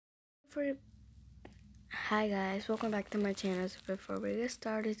For Hi guys, welcome back to my channel. So before we get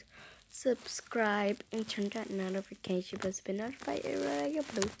started, subscribe and turn that notification bell to be notified every time I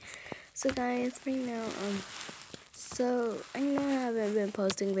upload. So guys, right now, I know I haven't been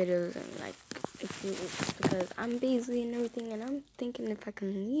posting videos in like a few weeks because I'm busy and everything, and I'm thinking if I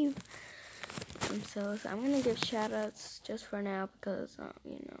can leave. So I'm gonna give shout outs just for now because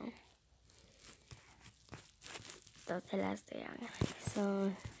that's the last day I'm gonna.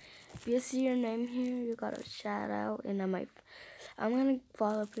 So if you see your name here, you got a shout out, and I'm gonna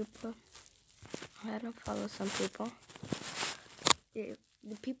follow people. I'm gonna follow some people. The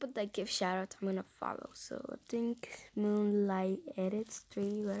people that give shout outs, I'm gonna follow. So I think Moonlight Edits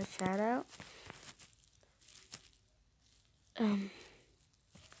 3 got a shout out.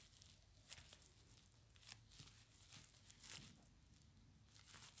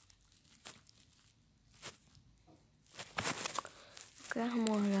 Okay, come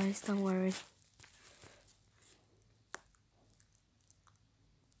on guys, don't worry.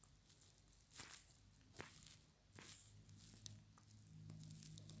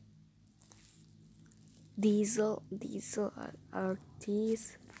 Diesel,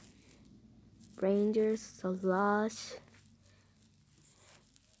 Ortiz, Rangers, Solange,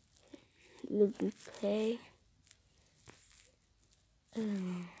 Living Play.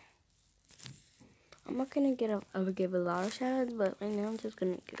 I'm not gonna give a lot of shout outs, but right now I'm just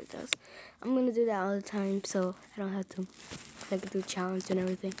gonna give it to us. I'm gonna do that all the time so I don't have to do challenge and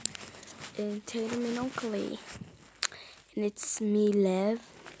everything. And Tatum and Oakley. And it's me, Lev.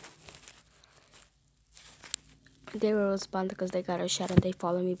 They will respond because they got a shout and they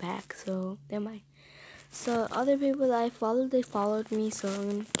follow me back, so they're mine. So other people that I followed, they followed me,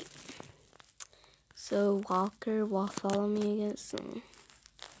 so Walker will follow me again soon.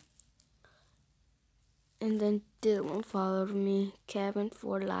 And then Dylan followed me, Kevin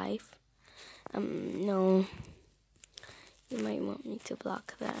for life. No, you might want me to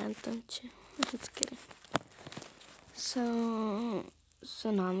block that, don't you? Just kidding. So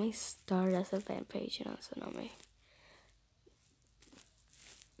Tsunami started as a fan page on Tsunami.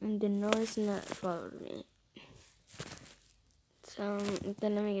 And the Norris not followed me. So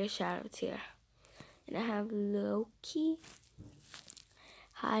then let me get shout outs here. And I have Loki,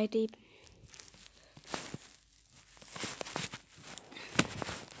 Heidi,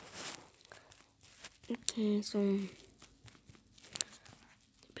 okay, so the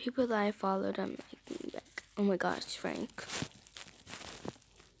people that I followed, I'm liking back. Oh my gosh, Frank.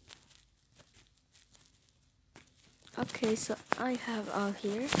 Okay, so I have all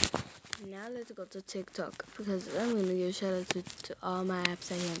here. Now let's go to TikTok because I'm gonna give shout out to all my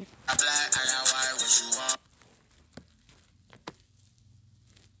apps I have.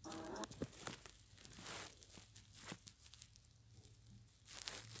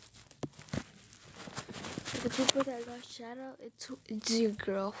 The people that got shout out, it's your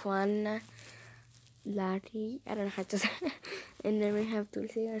girl Juana Lati. I don't know how to say it. And then we have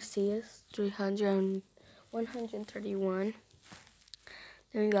Dulce Garcia, 131.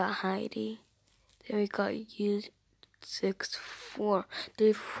 Then we got Heidi. Then we got you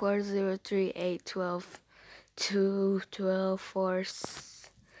 6434038212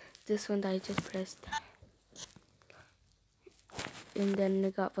 this one that I just pressed. And then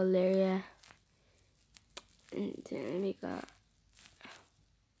we got Valeria. And then we got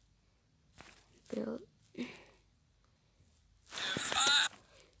Bill.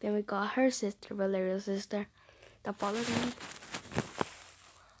 Then we got her sister, Valeria's sister, that followed me.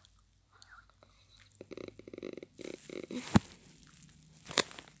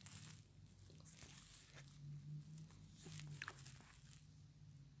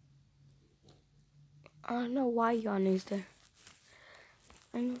 I don't know why Yon is there.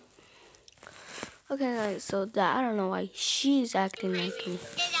 I know. Okay guys, so that I don't know why she's acting like me.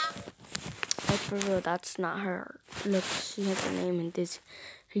 Like for real, that's not her. Look, she has a name in this.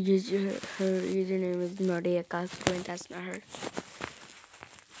 Her username is Maria Castro, and that's not her.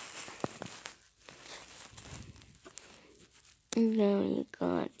 And then we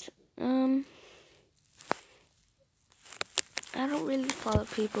got I don't really follow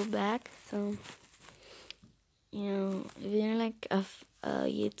people back, so if you're like a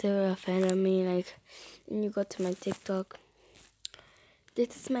YouTuber, a fan of me, like, and you go to my TikTok,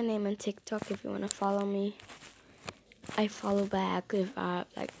 this is my name on TikTok. If you wanna follow me, I follow back if I'm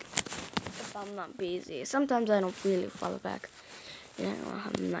not busy. Sometimes I don't really follow back. Yeah, I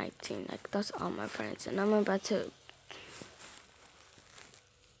have 19. Like that's all my friends, and I'm about to.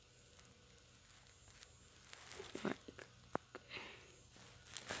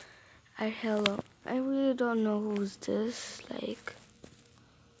 Hello. I really don't know who's this. Like,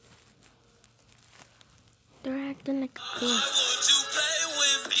 They're acting like a girl.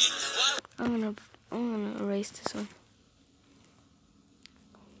 I'm gonna erase this one.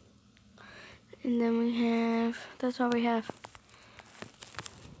 And then we have, that's all we have.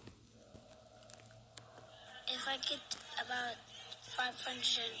 If I get about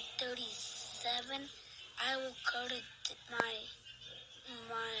 537, I will coat it my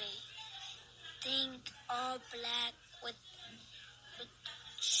thing all black with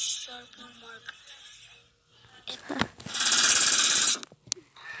Sharpie marker.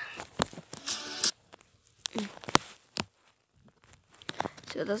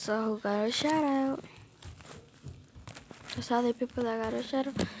 So that's all who got a shout out. That's all the people that got a shout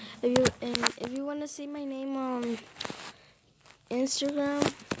out. If you want to see my name on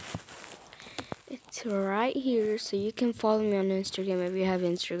Instagram, it's right here. So you can follow me on Instagram if you have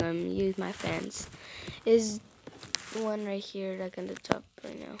Instagram. Use my fans. Is the one right here, like on the top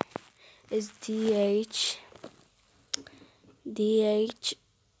right now. Is DAJIATAZ.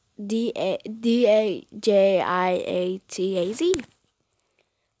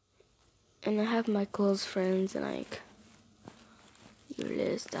 And I have my close friends and like your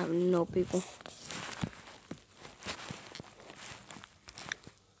list. I have no people.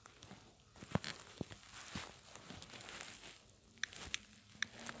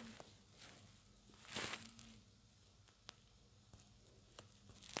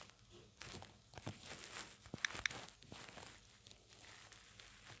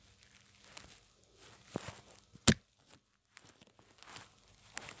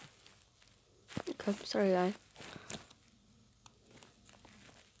 Okay, sorry guys.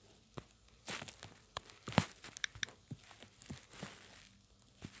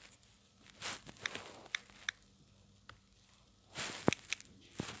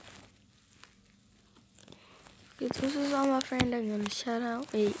 Okay, this is all my friend I'm gonna shout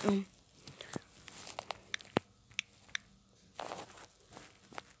out. Wait,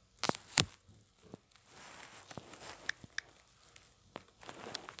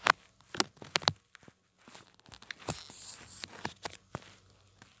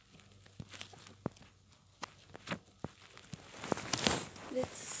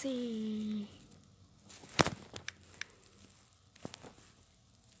 let's see.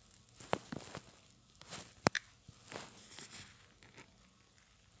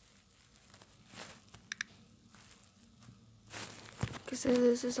 Cause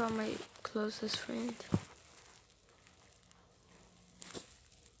this is all my closest friend.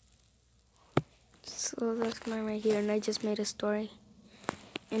 So that's mine right here, and I just made a story.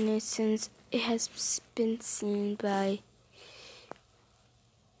 And it has been seen by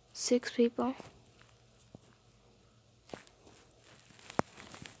 6 people.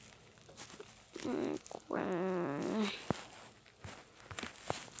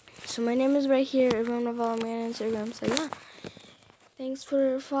 So my name is right here. Everyone will follow me on Instagram. So yeah, thanks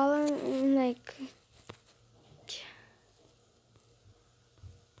for following. Like,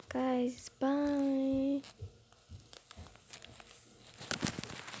 guys, bye.